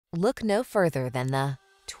Look no further than the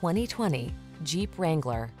 2020 Jeep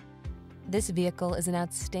Wrangler. This vehicle is an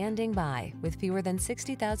outstanding buy with fewer than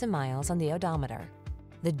 60,000 miles on the odometer.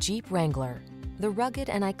 The Jeep Wrangler, the rugged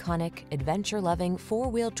and iconic, adventure-loving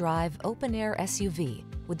four-wheel drive open-air SUV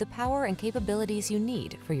with the power and capabilities you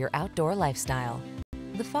need for your outdoor lifestyle.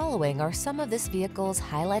 The following are some of this vehicle's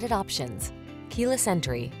highlighted options: keyless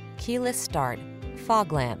entry, keyless start,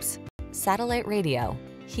 fog lamps, satellite radio,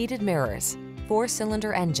 heated mirrors,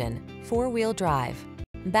 four-cylinder engine, four-wheel drive,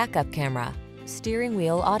 backup camera, steering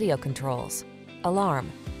wheel audio controls, alarm.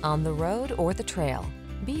 On the road or the trail,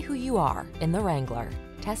 be who you are in the Wrangler.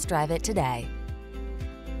 Test drive it today.